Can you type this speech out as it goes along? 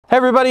Hey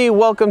everybody,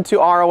 welcome to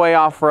ROA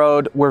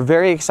Off-Road. We're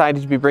very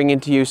excited to be bringing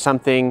to you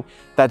something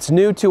that's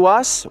new to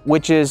us,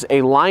 which is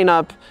a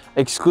lineup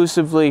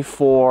exclusively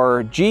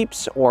for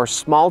Jeeps or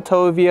small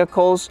tow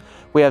vehicles.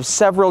 We have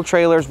several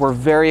trailers we're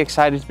very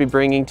excited to be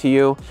bringing to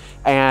you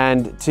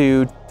and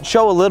to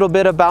show a little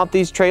bit about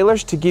these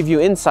trailers to give you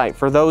insight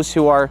for those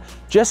who are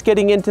just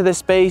getting into this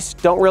space,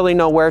 don't really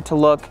know where to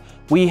look.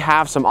 We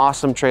have some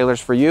awesome trailers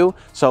for you,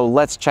 so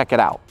let's check it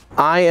out.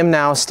 I am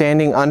now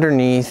standing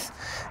underneath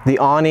the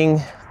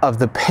awning of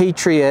the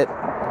Patriot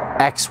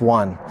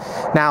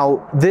X1.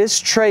 Now, this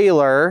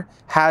trailer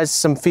has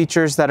some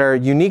features that are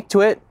unique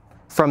to it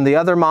from the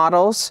other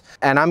models,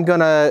 and I'm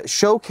gonna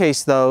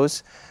showcase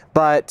those,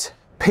 but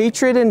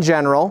Patriot in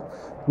general,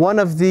 one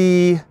of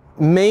the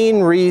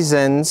main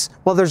reasons,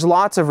 well, there's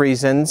lots of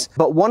reasons,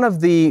 but one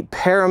of the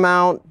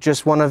paramount,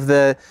 just one of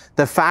the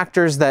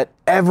factors that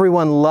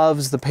everyone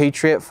loves the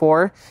Patriot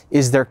for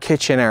is their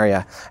kitchen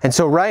area. And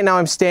so right now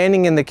I'm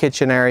standing in the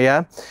kitchen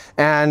area,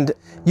 and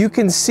you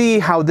can see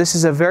how this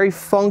is a very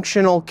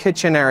functional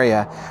kitchen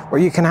area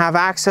where you can have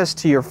access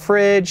to your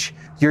fridge,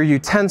 your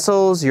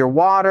utensils, your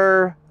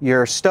water,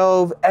 your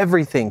stove,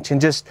 everything.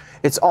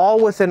 It's all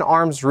within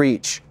arm's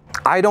reach.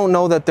 I don't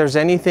know that there's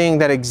anything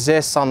that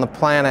exists on the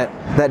planet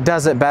that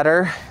does it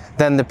better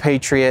than the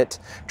Patriot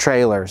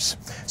trailers.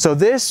 So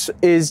this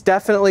is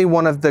definitely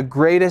one of the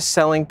greatest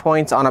selling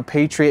points on a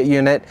Patriot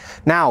unit.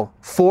 Now,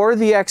 for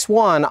the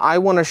X1, I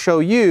want to show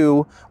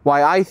you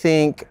why I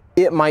think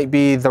it might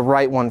be the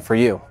right one for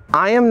you.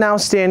 I am now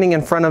standing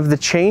in front of the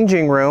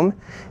changing room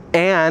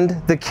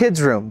and the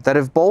kids room that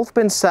have both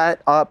been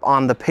set up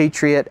on the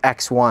Patriot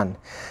X1.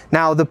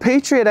 Now, the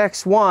Patriot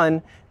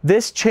X1,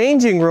 this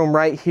changing room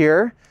right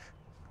here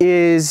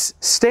is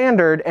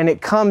standard and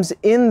it comes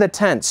in the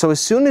tent. So as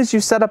soon as you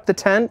set up the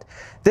tent,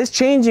 this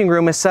changing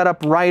room is set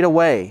up right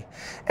away.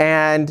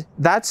 And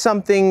that's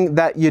something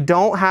that you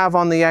don't have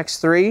on the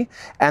X3,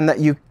 and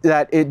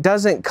that it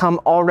doesn't come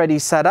already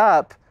set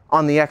up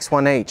on the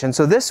X1H. And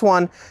so this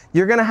one,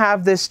 you're gonna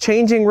have this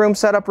changing room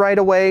set up right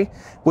away,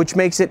 which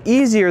makes it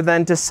easier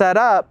then to set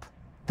up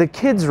the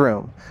kids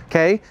room,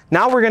 okay?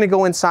 Now we're gonna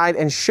go inside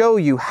and show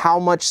you how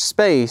much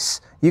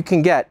space you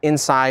can get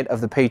inside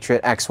of the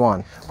Patriot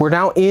X1. We're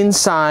now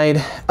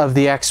inside of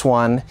the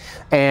X1,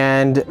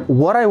 and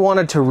what I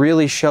wanted to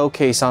really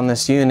showcase on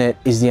this unit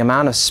is the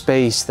amount of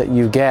space that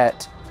you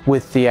get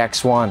with the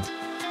X1.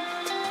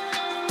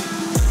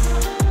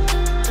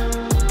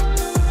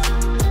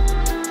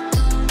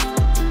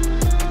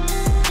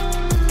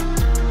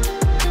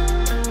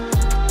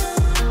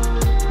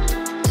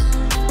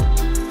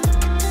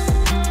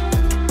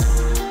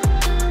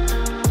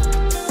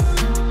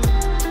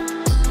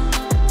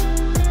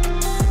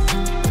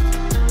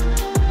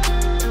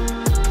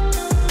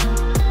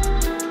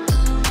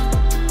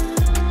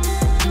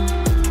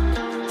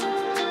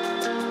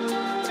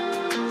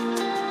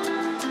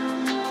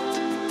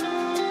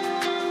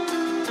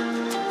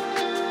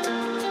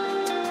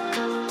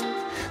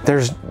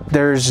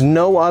 There's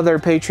no other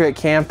Patriot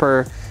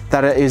camper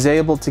that is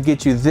able to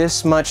get you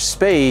this much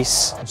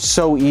space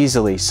so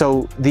easily.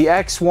 So the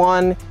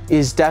X1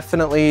 is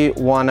definitely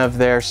one of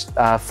their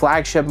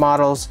flagship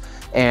models,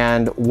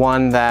 and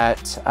one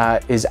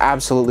that is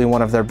absolutely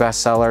one of their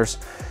best sellers.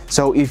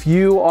 So if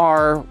you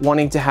are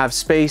wanting to have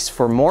space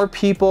for more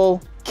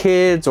people,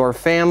 kids or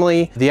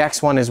family, the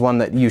X1 is one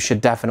that you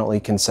should definitely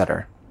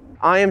consider.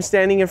 I am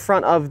standing in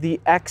front of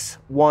the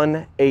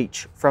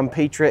X1H from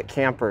Patriot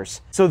Campers.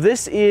 So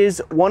this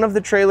is one of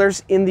the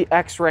trailers in the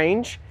X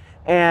range,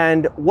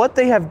 and what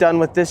they have done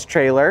with this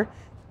trailer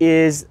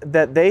is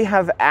that they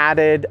have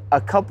added a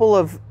couple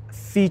of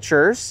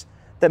features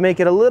that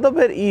make it a little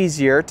bit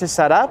easier to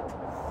set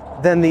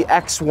up than the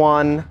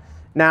X1.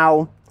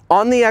 Now,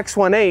 on the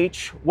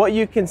X1H, what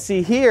you can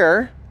see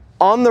here,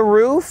 on the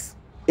roof,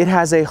 it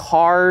has a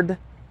hard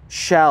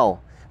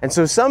shell. And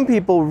so some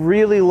people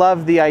really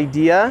love the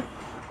idea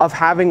of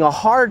having a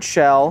hard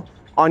shell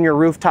on your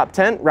rooftop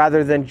tent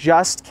rather than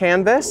just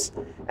canvas.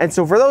 And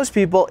so for those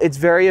people, it's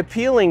very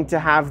appealing to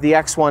have the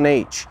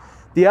X1H.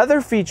 The other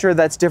feature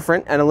that's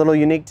different and a little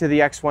unique to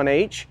the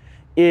X1H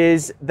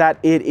is that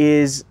it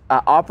is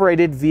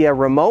operated via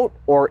remote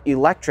or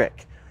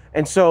electric.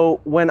 And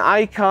so when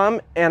I come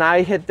and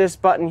I hit this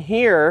button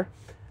here,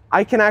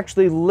 I can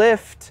actually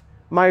lift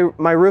my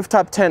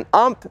rooftop tent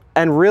up,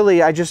 and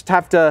really I just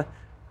have to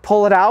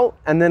pull it out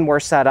and then we're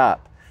set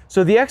up.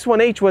 So the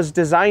X1H was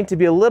designed to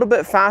be a little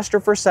bit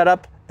faster for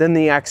setup than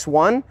the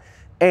X1,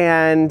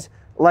 and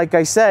like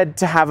I said,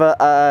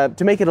 to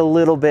make it a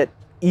little bit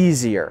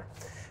easier.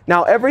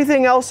 Now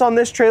everything else on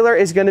this trailer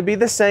is going to be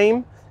the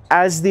same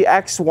as the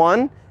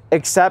X1,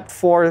 except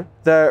for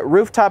the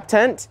rooftop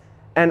tent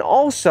and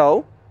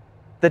also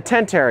the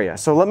tent area.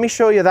 So let me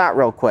show you that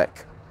real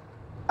quick.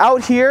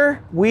 Out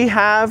here we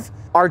have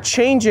our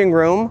changing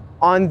room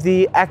on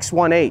the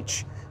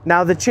X1H.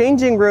 Now the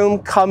changing room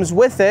comes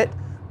with it,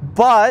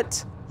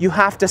 but you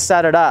have to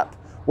set it up.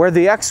 Where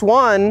the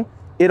X1,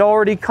 it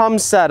already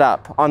comes set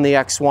up on the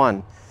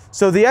X1.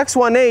 So the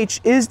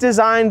X1H is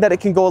designed that it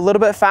can go a little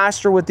bit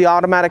faster with the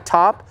automatic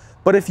top,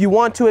 But if you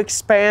want to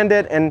expand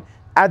it and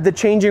add the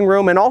changing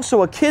room and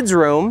also a kids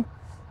room,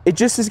 it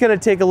just is gonna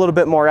take a little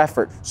bit more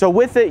effort. So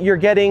with it, you're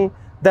getting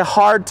the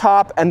hard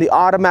top and the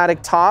automatic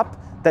top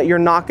that you're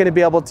not gonna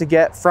be able to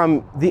get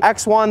from the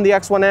X1, the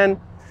X1N.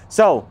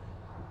 So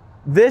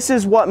this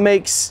is what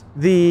makes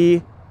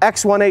the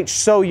X1H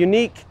so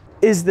unique,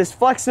 is this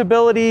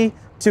flexibility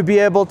to be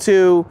able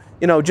to,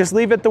 you know, just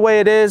leave it the way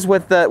it is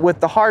with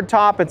the hard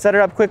top and set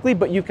it up quickly,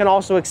 but you can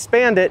also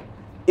expand it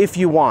if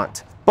you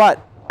want.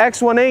 But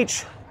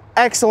X1H,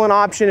 excellent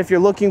option if you're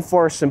looking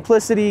for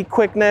simplicity,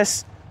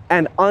 quickness,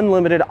 and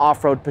unlimited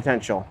off-road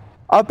potential.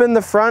 Up in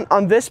the front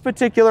on this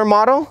particular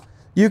model,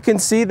 you can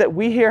see that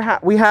we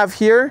have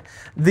here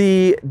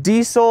the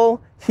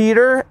diesel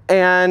heater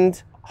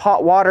and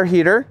hot water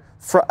heater.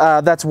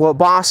 That's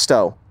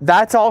Webasto.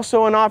 That's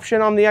also an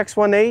option on the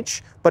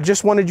X1H, but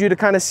just wanted you to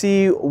kind of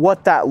see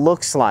what that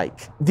looks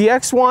like. The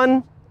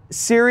X1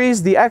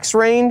 series, the X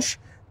range,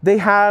 they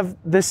have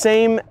the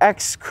same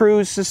X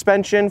Cruise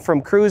suspension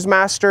from Cruise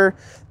Master,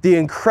 the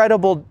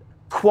incredible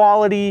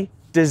quality,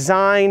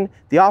 design,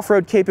 the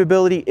off-road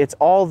capability, it's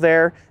all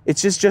there.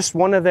 It's just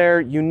one of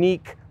their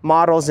unique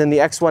models in the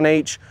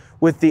X1H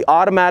with the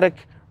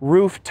automatic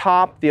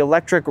rooftop, the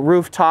electric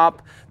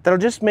rooftop, that'll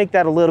just make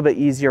that a little bit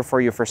easier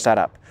for you for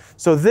setup.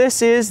 So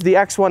this is the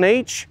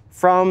X1H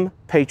from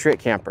Patriot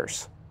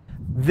Campers.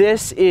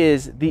 This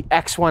is the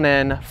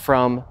X1N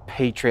from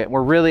Patriot.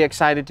 We're really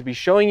excited to be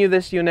showing you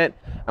this unit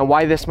and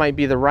why this might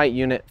be the right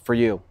unit for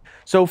you.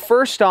 So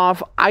first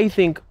off, I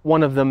think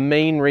one of the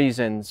main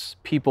reasons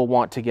people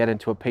want to get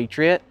into a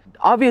Patriot,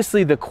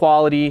 obviously the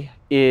quality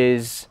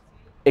is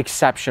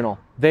exceptional.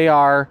 They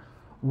are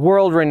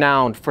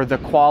world-renowned for the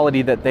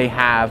quality that they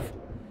have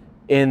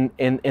in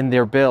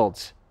their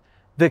builds.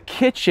 The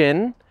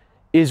kitchen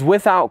is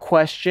without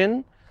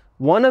question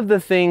one of the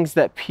things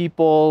that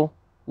people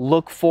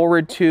look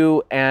forward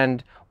to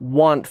and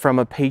want from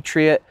a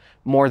Patriot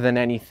more than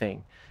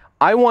anything.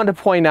 I want to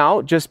point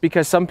out, just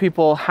because some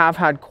people have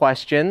had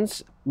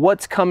questions,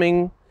 what's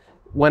coming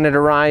when it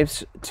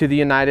arrives to the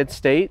United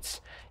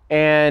States.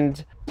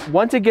 And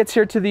once it gets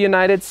here to the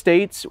United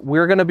States,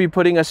 we're going to be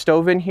putting a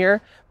stove in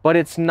here, but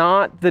it's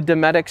not the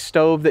Dometic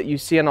stove that you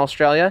see in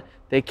Australia.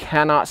 They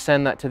cannot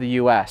send that to the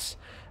US.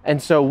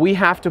 And so we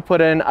have to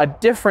put in a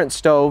different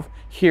stove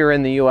here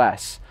in the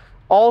US.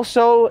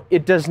 Also,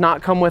 it does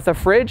not come with a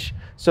fridge.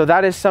 So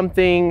that is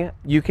something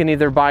you can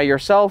either buy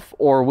yourself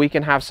or we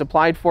can have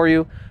supplied for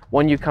you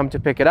when you come to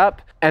pick it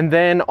up. And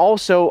then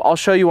also, I'll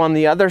show you on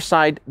the other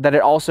side that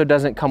it also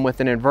doesn't come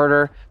with an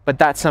inverter, but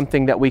that's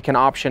something that we can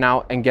option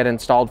out and get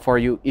installed for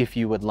you if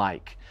you would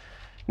like.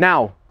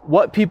 Now,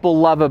 what people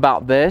love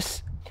about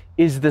this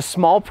is the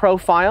small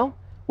profile,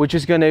 which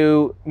is going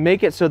to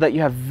make it so that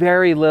you have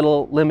very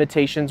little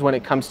limitations when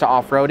it comes to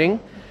off-roading.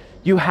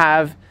 You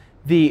have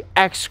the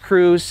X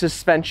Cruise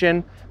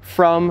suspension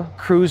from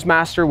Cruise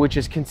Master, which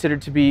is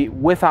considered to be,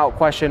 without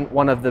question,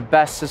 one of the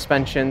best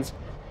suspensions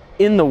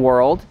in the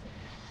world.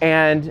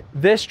 And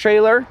this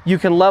trailer, you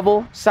can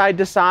level side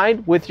to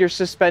side with your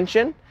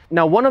suspension.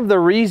 Now, one of the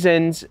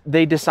reasons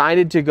they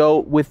decided to go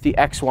with the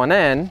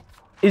X1N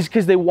is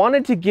because they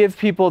wanted to give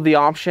people the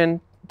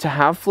option to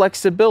have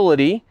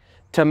flexibility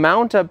to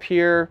mount up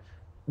here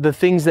the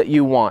things that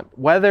you want,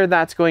 whether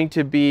that's going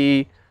to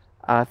be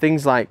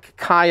things like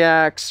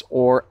kayaks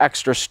or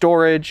extra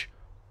storage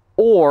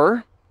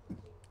or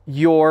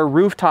your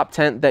rooftop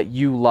tent that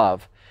you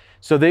love.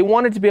 So they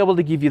wanted to be able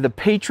to give you the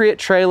Patriot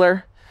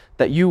trailer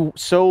that you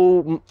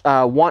so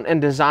want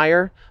and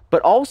desire,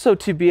 but also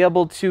to be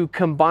able to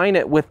combine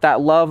it with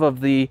that love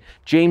of the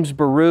James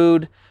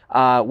Baroud,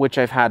 which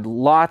I've had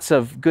lots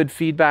of good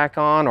feedback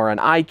on, or an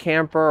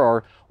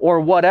iCamper or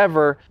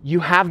whatever. You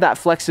have that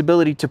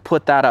flexibility to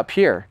put that up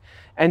here.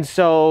 And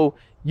so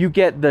you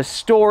get the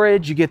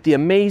storage, you get the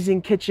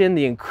amazing kitchen,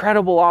 the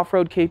incredible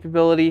off-road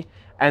capability,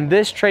 and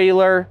this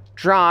trailer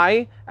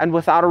dry and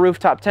without a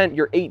rooftop tent,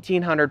 you're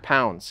 1,800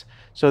 pounds.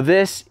 So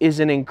this is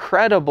an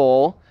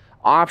incredible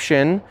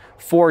option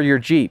for your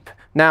Jeep.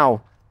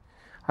 Now,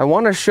 I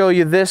want to show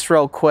you this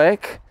real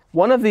quick.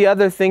 One of the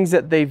other things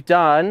that they've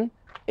done,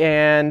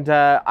 and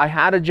I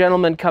had a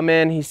gentleman come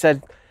in, he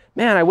said,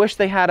 man, I wish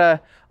they had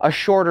a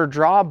shorter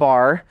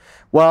drawbar.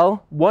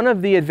 Well, one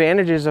of the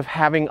advantages of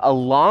having a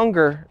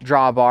longer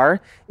drawbar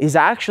is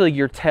actually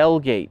your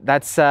tailgate.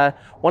 That's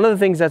one of the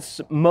things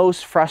that's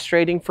most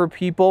frustrating for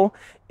people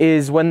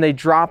is when they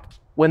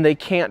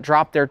can't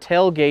drop their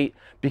tailgate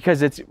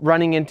because it's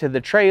running into the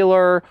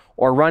trailer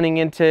or running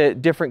into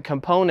different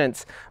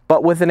components.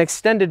 But with an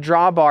extended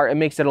drawbar, it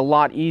makes it a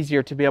lot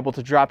easier to be able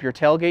to drop your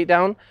tailgate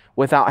down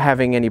without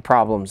having any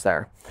problems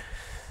there.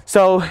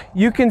 So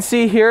you can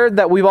see here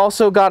that we've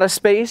also got a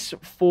space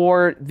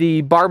for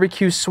the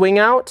barbecue swing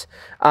out.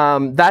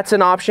 That's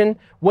an option.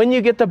 When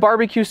you get the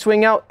barbecue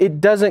swing out,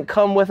 it doesn't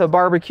come with a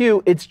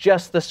barbecue, it's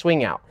just the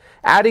swing out.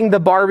 Adding the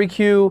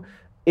barbecue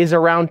is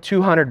around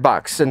 200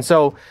 bucks. And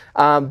so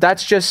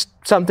that's just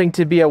something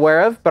to be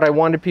aware of, but I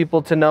wanted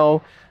people to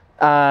know,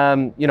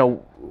 you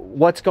know,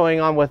 what's going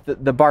on with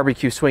the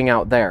barbecue swing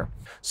out there.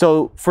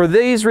 So for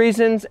these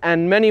reasons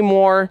and many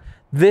more,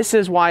 This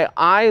is why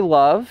I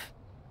love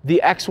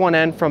the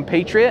X1N from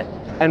Patriot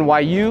and why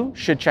you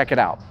should check it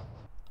out.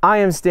 I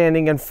am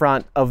standing in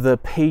front of the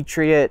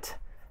Patriot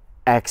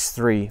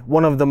X3,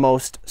 one of the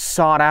most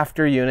sought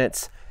after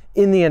units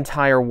in the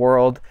entire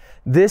world.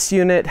 This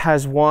unit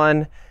has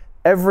won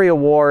every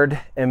award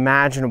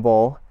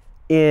imaginable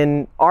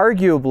in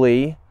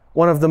arguably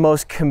one of the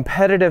most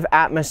competitive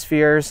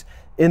atmospheres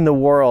in the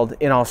world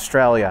in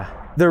Australia.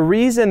 The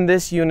reason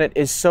this unit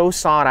is so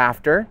sought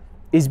after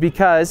is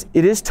because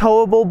it is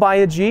towable by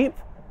a Jeep,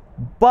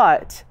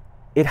 but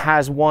it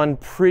has one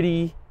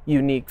pretty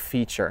unique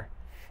feature.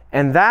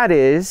 And that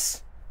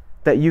is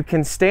that you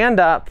can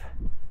stand up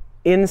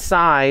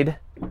inside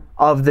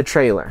of the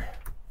trailer.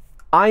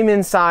 I'm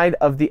inside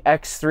of the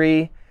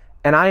X3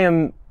 and I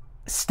am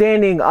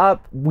standing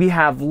up. We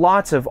have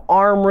lots of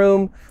arm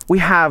room. We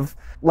have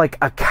like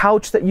a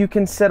couch that you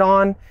can sit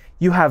on.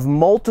 You have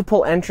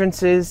multiple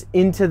entrances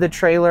into the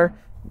trailer.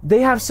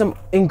 They have some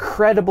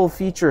incredible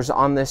features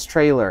on this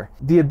trailer.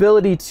 The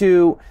ability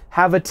to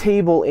have a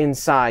table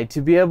inside,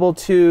 to be able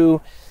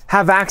to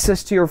have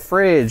access to your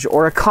fridge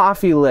or a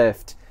coffee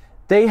lift.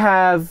 They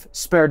have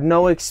spared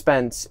no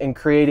expense in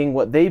creating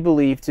what they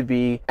believe to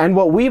be, and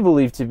what we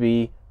believe to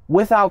be,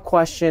 without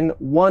question,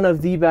 one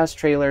of the best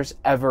trailers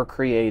ever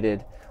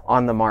created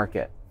on the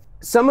market.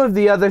 Some of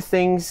the other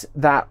things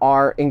that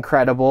are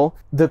incredible,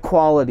 the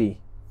quality,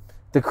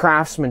 the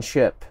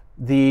craftsmanship,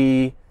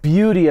 the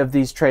beauty of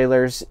these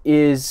trailers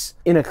is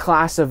in a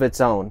class of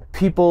its own.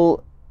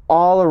 People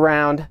all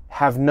around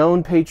have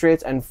known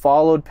Patriots and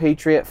followed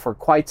Patriot for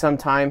quite some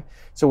time.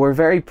 So we're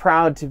very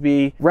proud to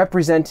be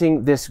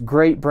representing this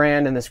great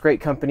brand and this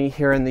great company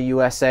here in the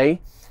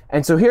USA.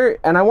 And so here,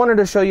 and I wanted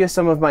to show you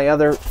some of my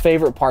other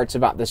favorite parts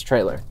about this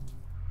trailer.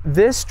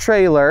 This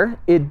trailer,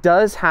 it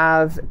does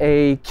have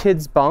a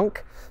kid's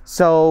bunk.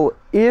 So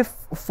if,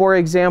 for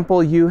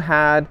example, you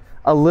had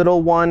a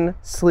little one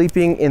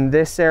sleeping in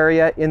this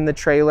area in the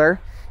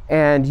trailer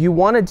and you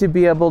wanted to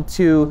be able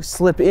to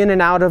slip in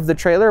and out of the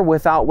trailer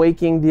without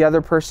waking the other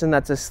person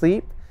that's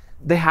asleep,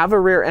 they have a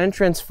rear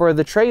entrance for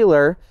the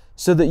trailer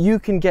so that you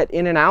can get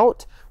in and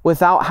out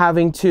without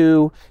having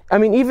to, I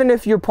mean, even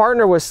if your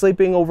partner was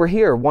sleeping over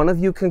here, one of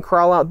you can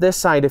crawl out this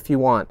side if you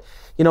want.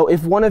 You know,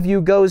 if one of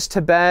you goes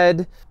to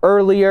bed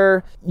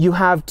earlier, you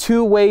have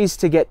two ways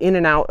to get in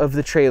and out of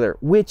the trailer,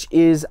 which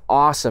is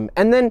awesome.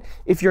 And then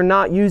if you're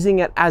not using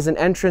it as an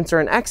entrance or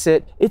an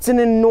exit, it's an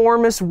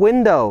enormous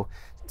window.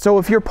 So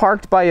if you're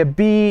parked by a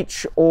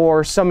beach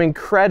or some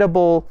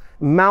incredible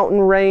mountain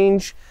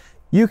range,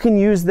 you can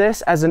use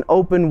this as an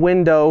open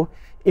window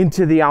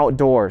into the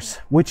outdoors,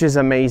 which is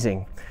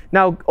amazing.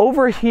 Now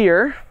over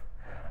here,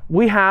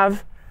 we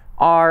have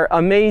our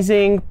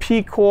amazing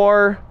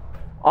P-Core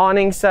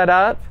awning set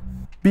up.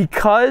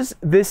 Because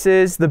this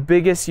is the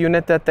biggest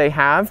unit that they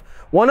have,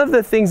 one of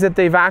the things that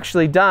they've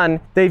actually done,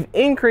 they've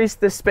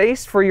increased the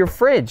space for your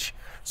fridge.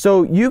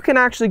 So you can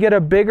actually get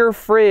a bigger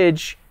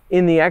fridge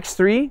in the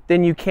X3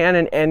 than you can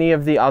in any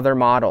of the other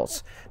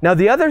models. Now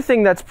the other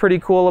thing that's pretty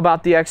cool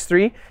about the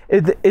X3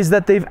 is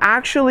that they've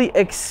actually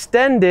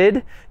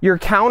extended your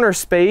counter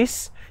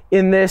space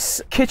in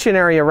this kitchen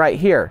area right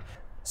here.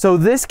 So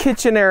this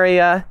kitchen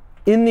area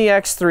in the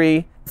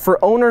X3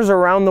 for owners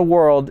around the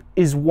world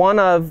is one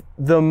of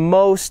the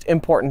most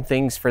important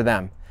things for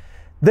them.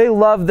 They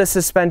love the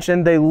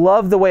suspension, they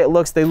love the way it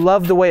looks, they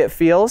love the way it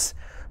feels,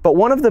 but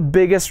one of the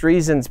biggest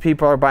reasons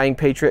people are buying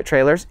Patriot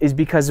trailers is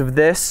because of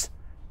this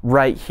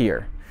right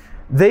here.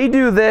 They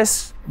do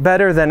this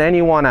better than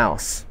anyone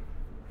else.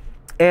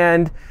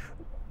 And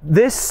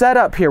this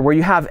setup here where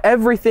you have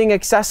everything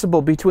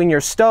accessible between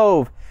your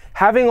stove,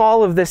 having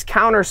all of this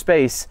counter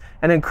space,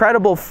 an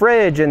incredible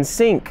fridge and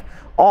sink,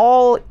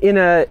 all in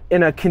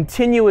a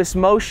continuous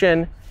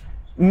motion,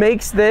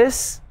 makes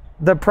this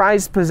the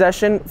prized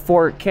possession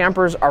for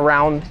campers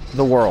around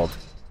the world.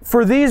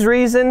 For these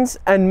reasons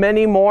and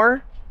many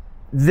more,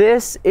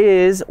 this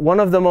is one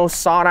of the most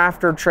sought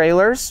after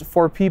trailers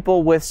for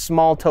people with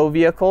small tow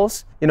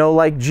vehicles, you know,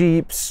 like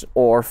Jeeps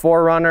or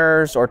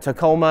 4Runners or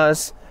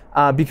Tacomas,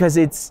 because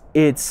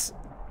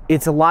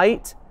it's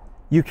light,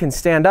 you can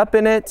stand up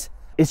in it,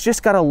 it's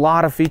just got a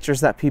lot of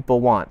features that people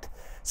want.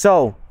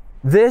 So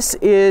this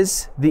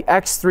is the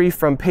X3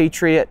 from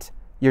Patriot.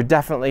 You're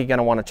definitely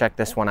gonna wanna check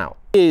this one out.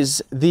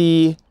 Is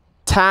the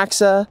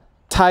Taxa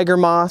Tiger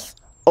Moth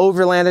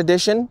Overland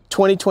Edition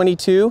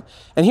 2022.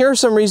 And here are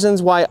some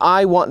reasons why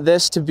I want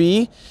this to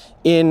be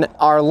in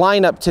our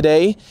lineup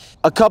today.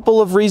 A couple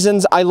of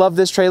reasons I love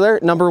this trailer.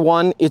 Number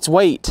one, its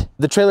weight.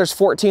 The trailer's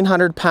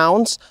 1,400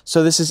 pounds,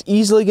 so this is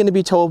easily going to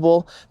be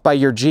towable by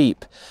your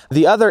Jeep.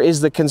 The other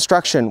is the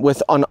construction.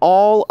 With an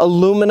all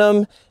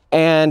aluminum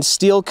and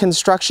steel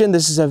construction,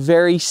 this is a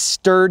very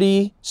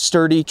sturdy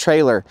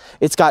trailer.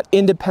 It's got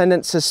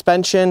independent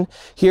suspension.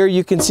 Here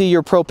you can see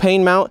your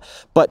propane mount,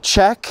 but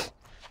check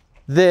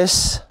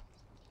this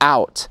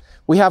out.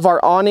 We have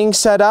our awning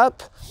set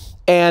up,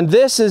 and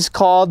this is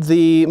called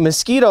the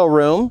mosquito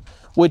room,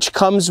 which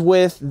comes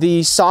with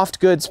the soft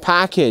goods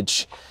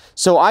package.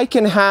 So I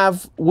can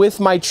have with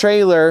my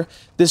trailer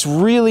this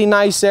really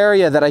nice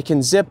area that I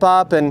can zip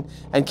up and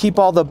keep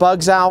all the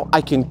bugs out.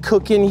 I can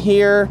cook in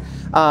here.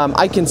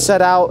 I can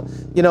set out,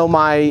 you know,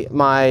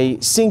 my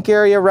sink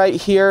area right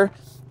here.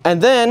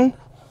 And then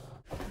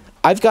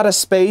I've got a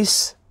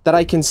space that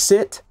I can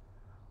sit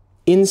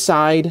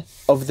inside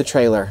of the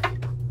trailer,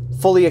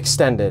 fully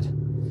extended.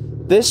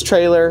 This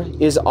trailer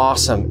is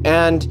awesome.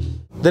 And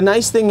the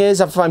nice thing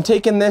is, if I'm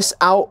taking this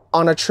out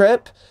on a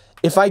trip,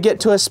 if I get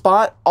to a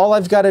spot, all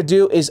I've got to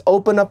do is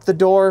open up the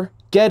door,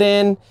 get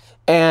in,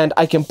 and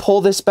I can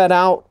pull this bed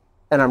out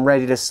and I'm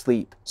ready to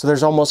sleep. So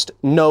there's almost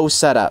no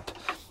setup.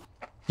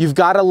 You've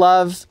got to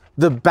love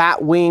the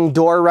bat wing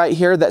door right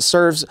here that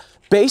serves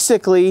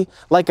basically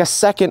like a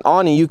second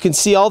awning. You can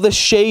see all the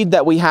shade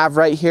that we have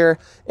right here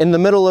in the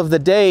middle of the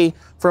day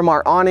from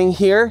our awning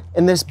here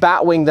and this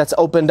bat wing that's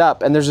opened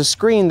up. And there's a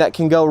screen that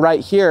can go right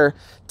here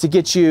to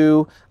get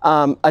you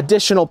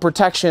additional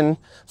protection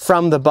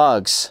from the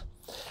bugs.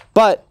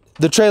 But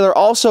the trailer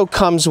also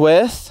comes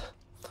with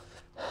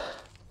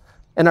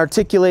an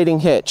articulating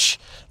hitch,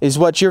 is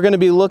what you're going to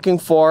be looking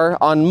for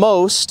on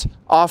most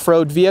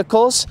off-road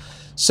vehicles.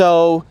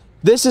 So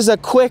this is a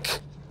quick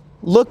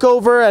look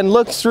over and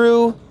look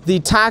through the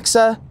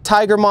Taxa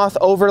Tiger Moth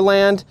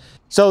Overland.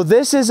 So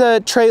this is a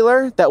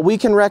trailer that we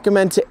can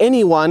recommend to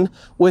anyone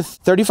with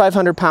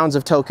 3,500 pounds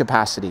of tow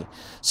capacity.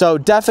 So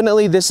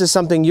definitely this is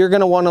something you're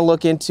going to want to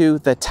look into,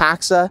 the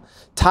Taxa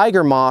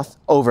Tiger Moth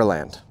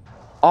Overland.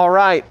 All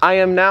right, I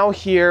am now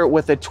here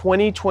with a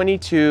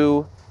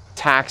 2022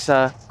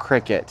 Taxa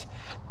Cricket.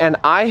 And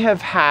I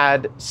have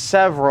had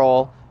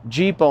several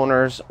Jeep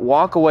owners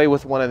walk away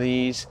with one of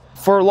these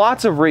for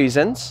lots of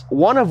reasons,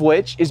 one of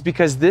which is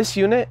because this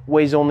unit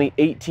weighs only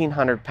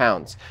 1,800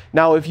 pounds.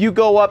 Now, if you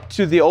go up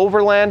to the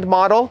Overland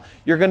model,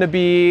 you're gonna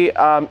be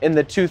in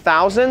the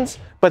 2000s,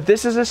 but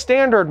this is a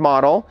standard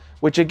model,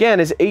 which again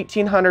is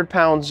 1,800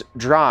 pounds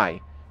dry,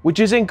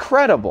 which is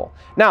incredible.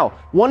 Now,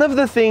 one of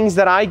the things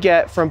that I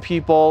get from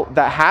people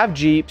that have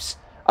Jeeps,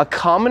 a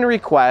common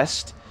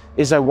request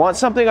is I want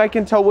something I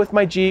can tow with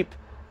my Jeep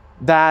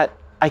that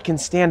I can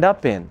stand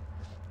up in.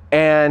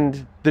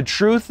 And the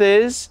truth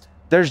is,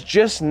 there's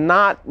just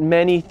not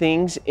many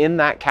things in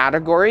that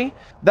category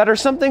that are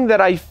something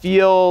that I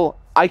feel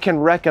I can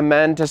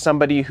recommend to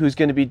somebody who's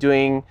going to be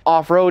doing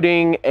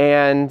off-roading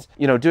and,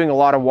 you know, doing a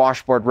lot of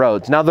washboard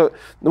roads. Now,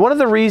 one of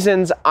the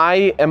reasons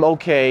I am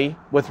okay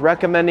with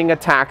recommending a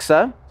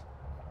Taxa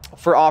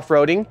for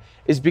off-roading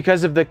is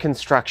because of the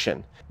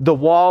construction. The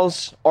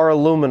walls are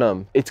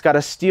aluminum. It's got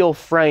a steel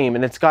frame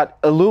and it's got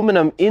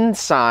aluminum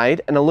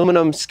inside, an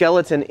aluminum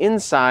skeleton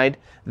inside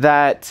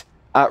that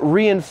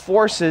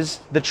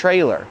reinforces the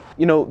trailer.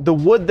 You know, the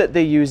wood that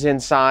they use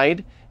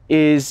inside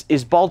is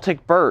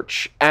Baltic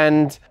birch,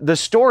 and the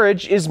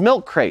storage is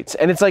milk crates.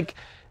 And it's like,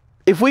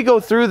 if we go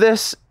through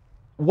this,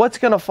 what's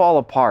gonna fall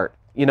apart?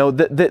 You know,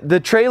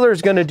 the trailer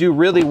is gonna do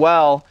really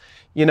well,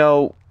 you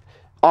know,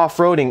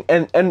 off-roading.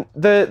 And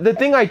the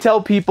thing I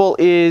tell people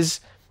is,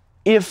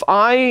 if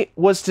I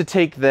was to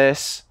take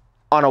this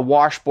on a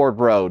washboard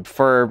road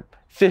for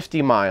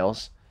 50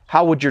 miles,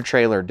 how would your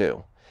trailer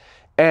do?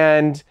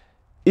 And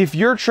if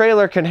your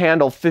trailer can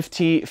handle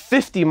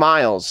 50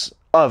 miles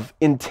of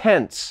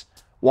intense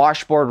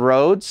washboard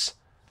roads,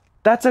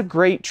 that's a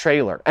great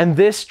trailer. And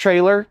this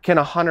trailer can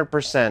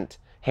 100%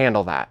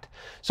 handle that.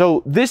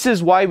 So this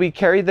is why we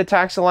carry the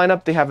Taxa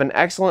lineup. They have an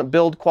excellent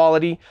build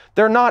quality.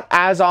 They're not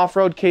as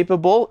off-road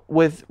capable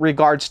with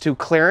regards to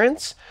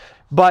clearance,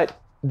 but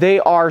they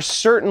are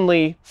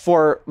certainly,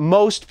 for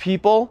most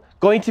people,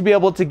 going to be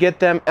able to get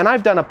them. And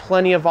I've done a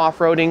plenty of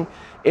off-roading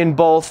in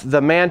both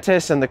the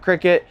Mantis and the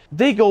Cricket.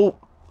 They go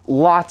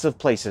lots of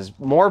places,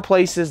 more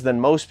places than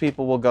most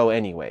people will go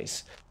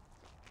anyways.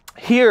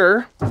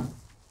 Here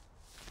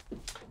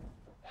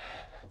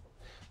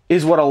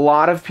is what a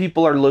lot of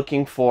people are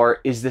looking for,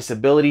 is this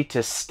ability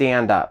to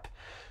stand up.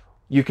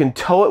 You can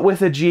tow it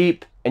with a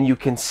Jeep and you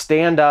can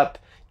stand up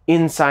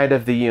inside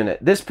of the unit.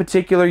 This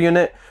particular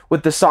unit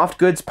with the soft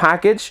goods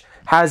package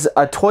has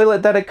a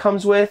toilet that it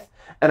comes with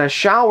and a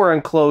shower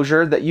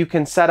enclosure that you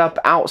can set up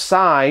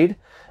outside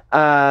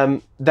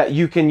that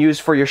you can use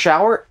for your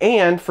shower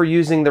and for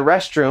using the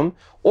restroom,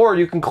 or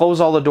you can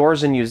close all the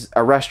doors and use a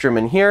restroom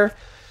in here.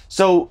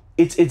 So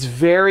it's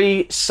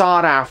very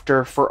sought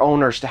after for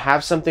owners to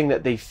have something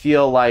that they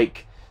feel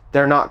like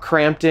they're not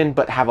cramped in,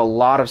 but have a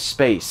lot of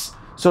space.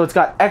 So it's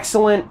got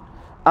excellent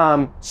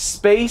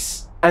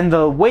space, and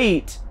the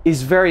weight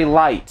is very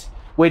light,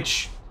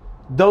 which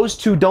those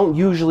two don't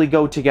usually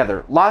go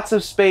together. Lots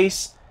of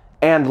space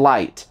and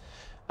light.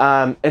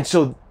 And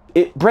so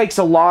it breaks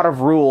a lot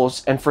of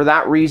rules, and for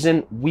that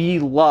reason, we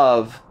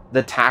love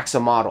the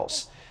Taxa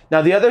models.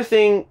 Now, the other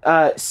thing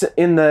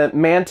in the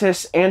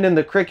Mantis and in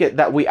the Cricket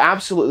that we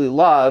absolutely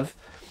love,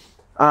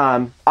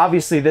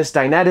 obviously this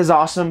dinette is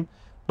awesome,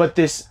 but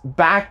this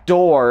back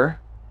door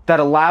that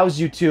allows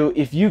you to,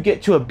 if you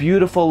get to a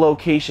beautiful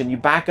location, you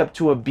back up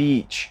to a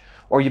beach,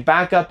 or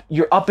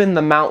you're up in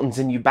the mountains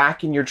and you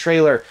back in your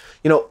trailer,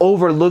 you know,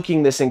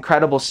 overlooking this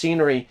incredible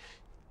scenery,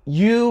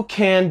 you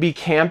can be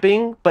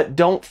camping, but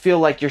don't feel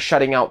like you're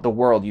shutting out the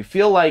world. You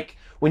feel like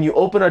when you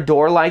open a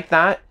door like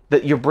that,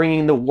 that you're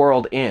bringing the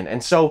world in.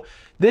 And so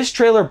this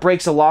trailer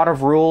breaks a lot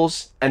of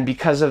rules, and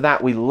because of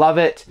that, we love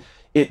it.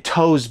 It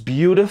tows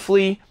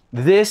beautifully.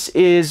 This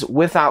is,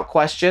 without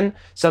question,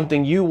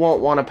 something you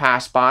won't want to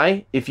pass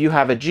by if you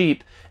have a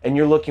Jeep and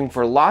you're looking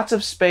for lots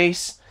of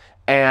space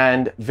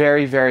and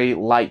very, very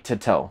light to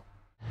tow.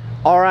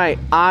 All right,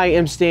 I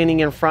am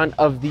standing in front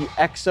of the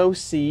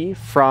XOC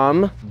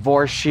from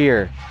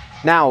Vorsheer.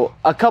 Now,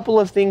 a couple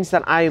of things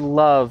that I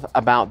love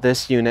about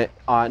this unit.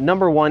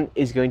 Number one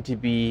is going to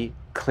be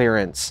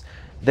clearance.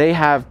 They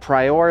have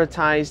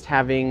prioritized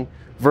having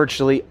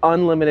virtually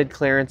unlimited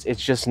clearance.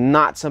 It's just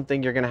not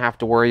something you're gonna have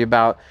to worry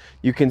about.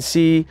 You can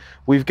see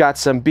we've got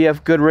some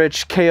BF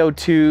Goodrich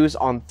KO2s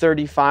on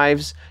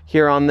 35s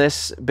here on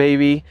this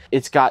baby.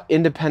 It's got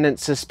independent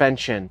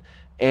suspension.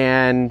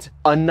 And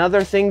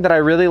another thing that I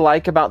really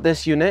like about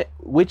this unit,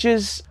 which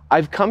is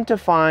I've come to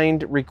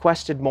find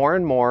requested more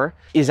and more,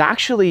 is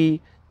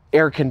actually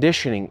air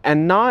conditioning.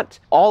 And not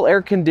all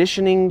air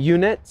conditioning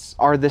units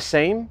are the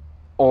same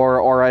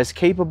or as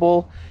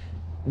capable.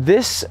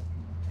 This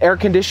air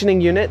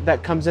conditioning unit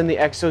that comes in the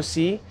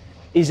XOC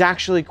is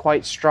actually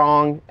quite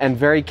strong and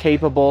very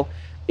capable.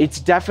 It's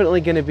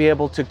definitely going to be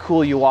able to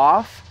cool you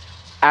off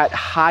at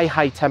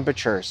high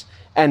temperatures,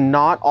 and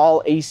not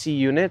all AC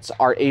units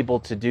are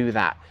able to do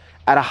that.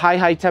 At a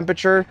high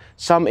temperature,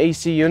 some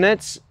AC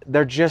units,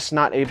 they're just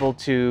not able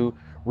to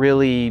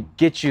really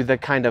get you the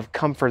kind of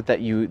comfort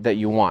that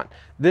you want.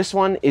 This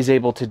one is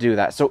able to do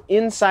that. So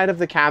inside of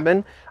the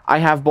cabin, I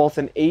have both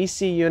an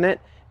AC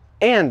unit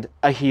and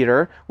a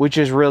heater, which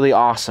is really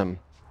awesome.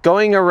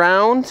 Going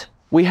around,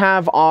 we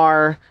have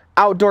our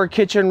outdoor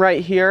kitchen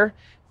right here.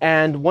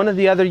 And one of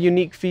the other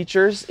unique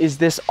features is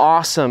this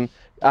awesome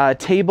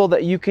table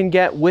that you can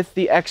get with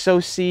the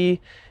XOC.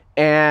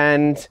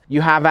 And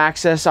you have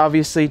access,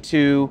 obviously,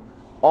 to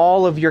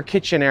all of your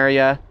kitchen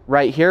area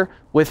right here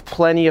with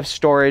plenty of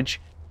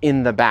storage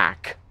in the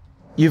back.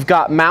 You've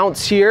got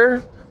mounts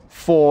here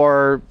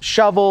for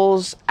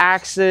shovels,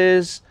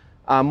 axes,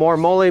 more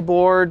mole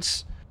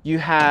boards. You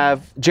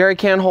have jerry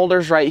can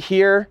holders right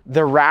here.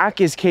 The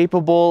rack is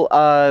capable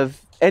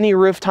of any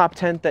rooftop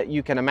tent that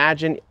you can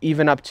imagine,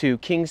 even up to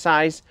king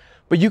size.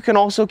 But you can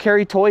also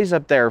carry toys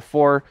up there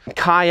for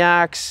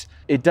kayaks.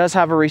 It does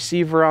have a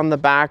receiver on the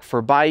back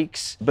for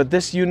bikes, but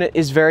this unit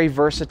is very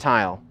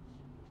versatile.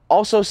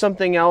 Also,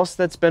 something else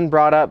that's been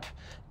brought up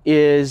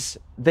is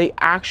they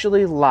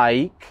actually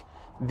like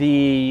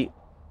the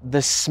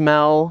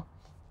smell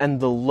and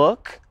the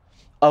look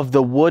of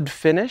the wood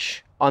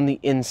finish on the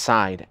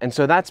inside. And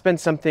so that's been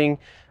something,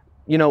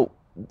 you know,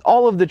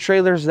 all of the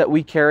trailers that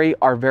we carry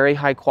are very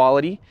high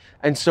quality.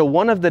 And so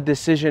one of the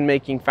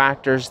decision-making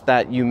factors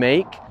that you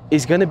make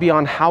is going to be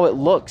on how it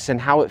looks and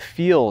how it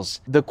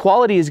feels. The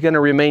quality is going to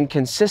remain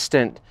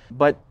consistent,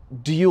 but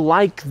do you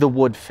like the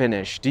wood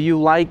finish? Do you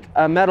like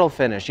a metal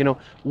finish? You know,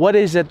 what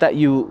is it that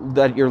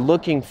you're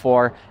looking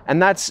for?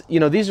 And that's, you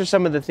know, these are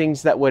some of the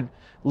things that would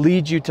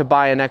lead you to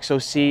buy an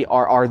XOC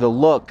are the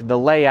look, the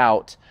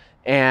layout,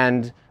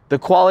 and the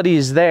quality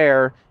is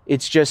there.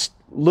 It's just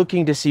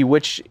looking to see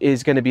which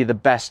is going to be the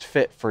best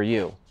fit for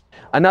you.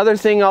 Another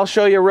thing I'll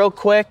show you real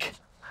quick.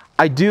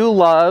 I do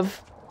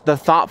love the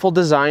thoughtful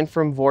design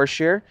from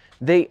Vorsheer.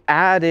 They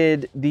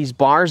added these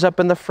bars up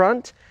in the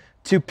front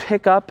to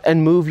pick up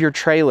and move your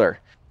trailer.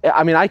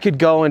 I mean, I could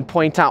go and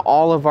point out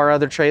all of our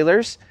other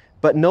trailers,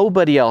 but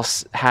nobody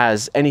else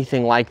has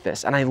anything like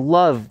this. And I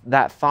love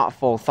that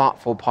thoughtful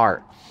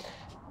part.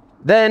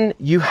 Then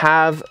you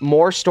have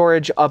more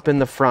storage up in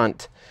the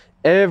front.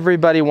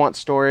 Everybody wants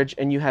storage,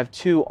 and you have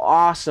two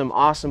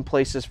awesome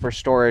places for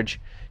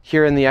storage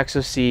here in the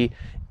XOC,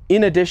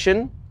 in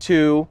addition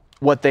to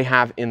what they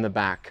have in the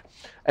back.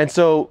 And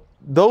so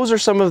those are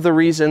some of the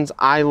reasons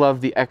I love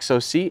the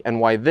XOC and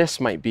why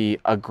this might be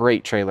a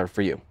great trailer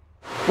for you.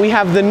 We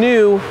have the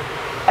new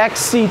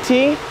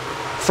XCT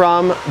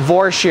from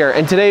Vorsheer,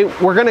 and today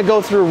we're going to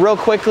go through real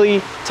quickly,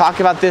 talk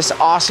about this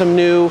awesome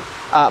new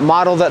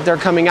model that they're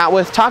coming out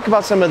with, talk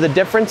about some of the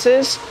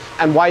differences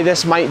and why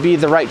this might be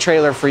the right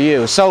trailer for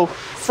you. So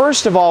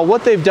first of all,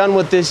 what they've done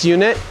with this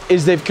unit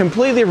is they've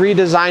completely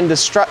redesigned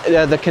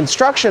the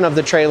construction of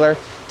the trailer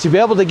to be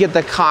able to get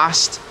the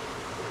cost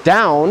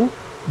down,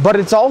 but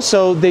it's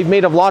also, they've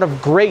made a lot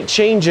of great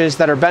changes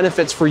that are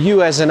benefits for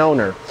you as an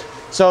owner.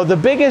 So the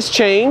biggest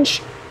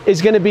change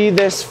is going to be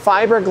this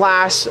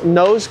fiberglass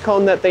nose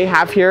cone that they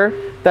have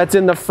here that's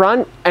in the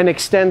front and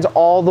extends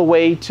all the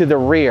way to the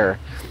rear.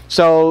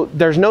 So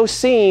there's no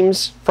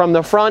seams from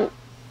the front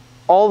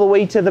all the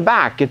way to the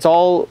back. It's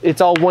all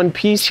one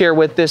piece here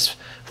with this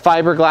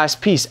fiberglass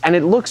piece, and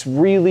it looks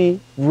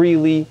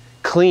really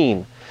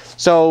clean.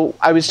 So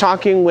I was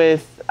talking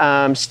with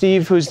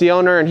Steve, who's the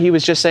owner, and he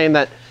was just saying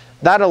that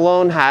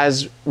alone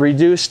has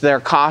reduced their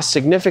cost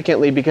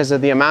significantly because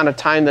of the amount of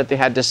time that they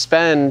had to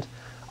spend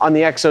on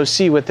the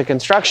XOC with the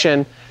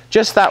construction.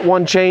 Just that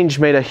one change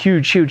made a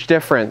huge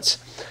difference.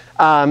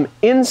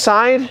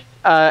 Inside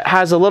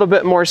has a little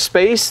bit more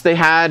space. They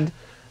had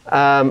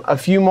a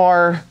few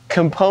more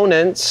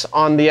components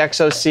on the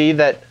XOC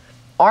that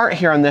aren't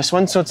here on this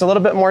one, so it's a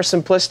little bit more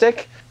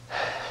simplistic.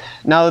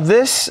 Now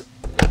this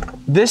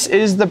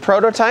is the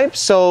prototype,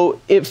 so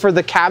for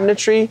the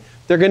cabinetry,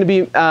 they're going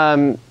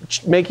to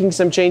be making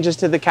some changes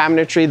to the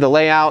cabinetry, the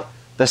layout,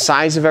 the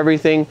size of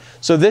everything.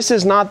 So this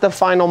is not the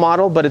final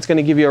model, but it's going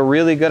to give you a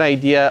really good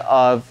idea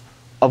of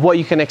what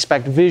you can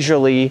expect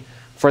visually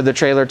for the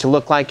trailer to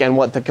look like and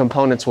what the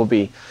components will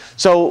be.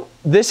 So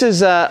this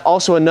is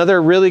also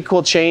another really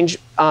cool change.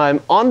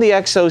 On the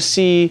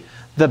XOC,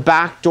 the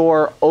back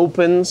door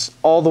opens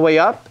all the way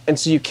up, and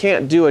so you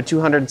can't do a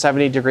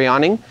 270-degree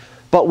awning.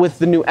 But with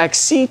the new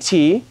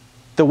XCT,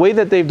 the way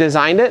that they've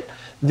designed it,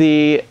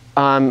 the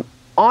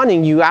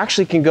awning, you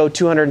actually can go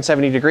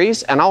 270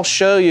 degrees, and I'll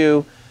show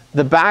you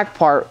the back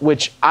part,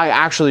 which I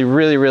actually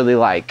really, really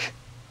like.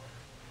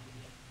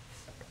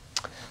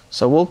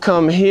 So we'll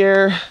come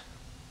here.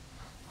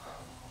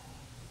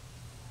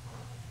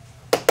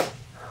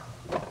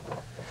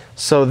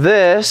 So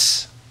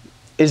this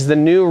is the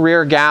new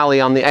rear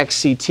galley on the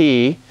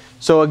XCT.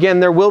 So again,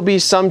 there will be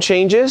some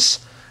changes,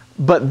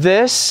 but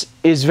this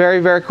is very,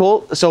 very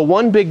cool. So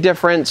one big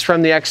difference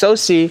from the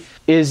XOC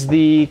is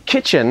the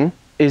kitchen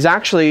is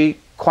actually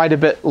quite a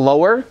bit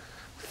lower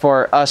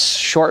for us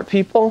short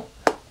people.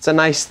 It's a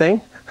nice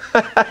thing.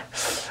 They're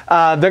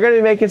going to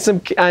be making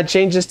some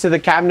changes to the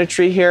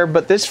cabinetry here,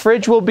 but this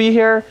fridge will be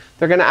here.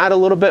 They're going to add a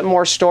little bit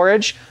more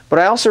storage, but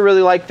I also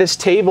really like this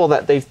table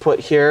that they've put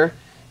here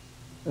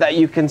that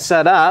you can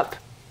set up,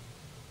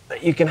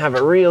 that you can have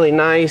a really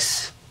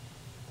nice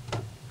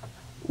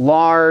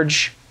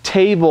large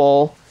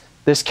table,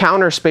 this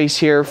counter space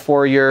here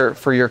for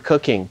your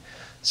cooking.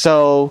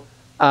 So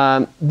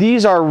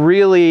these are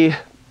really,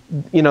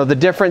 you know, the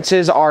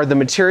differences are the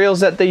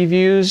materials that they've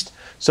used.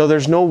 So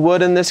there's no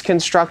wood in this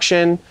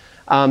construction.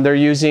 They're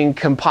using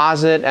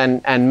composite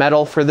and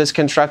metal for this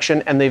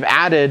construction, and they've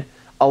added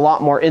a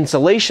lot more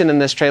insulation in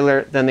this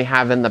trailer than they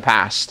have in the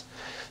past.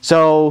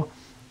 So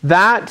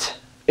that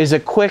is a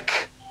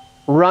quick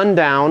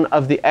rundown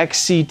of the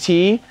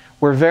XCT.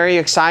 We're very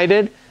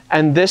excited,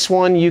 and this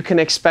one you can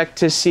expect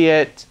to see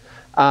it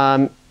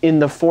in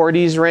the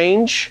 40s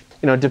range,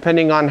 you know,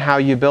 depending on how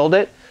you build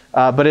it,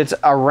 but it's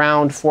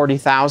around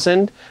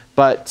 40,000.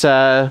 But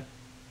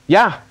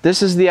yeah,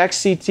 this is the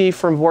XCT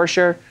from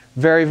Vorsheer.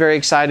 Very, very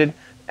excited.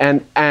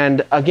 And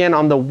again,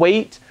 on the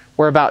weight,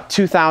 we're about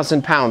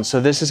 2,000 pounds. So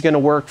this is going to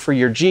work for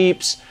your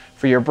Jeeps,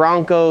 for your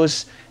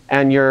Broncos,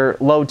 and your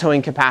low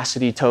towing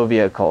capacity tow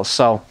vehicles.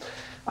 So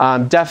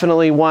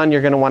definitely one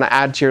you're going to want to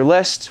add to your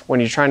list when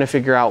you're trying to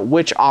figure out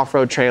which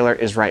off-road trailer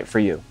is right for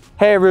you.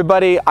 Hey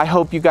everybody, I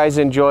hope you guys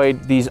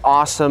enjoyed these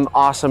awesome,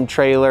 awesome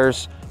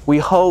trailers. We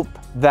hope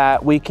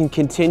that we can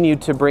continue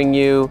to bring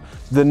you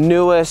the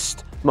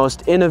newest,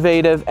 most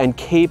innovative and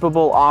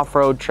capable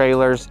off-road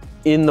trailers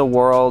in the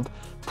world.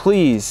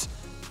 Please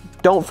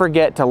don't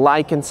forget to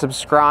like and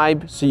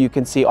subscribe so you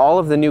can see all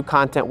of the new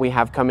content we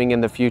have coming in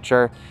the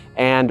future,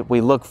 and we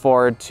look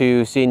forward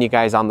to seeing you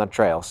guys on the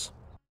trails.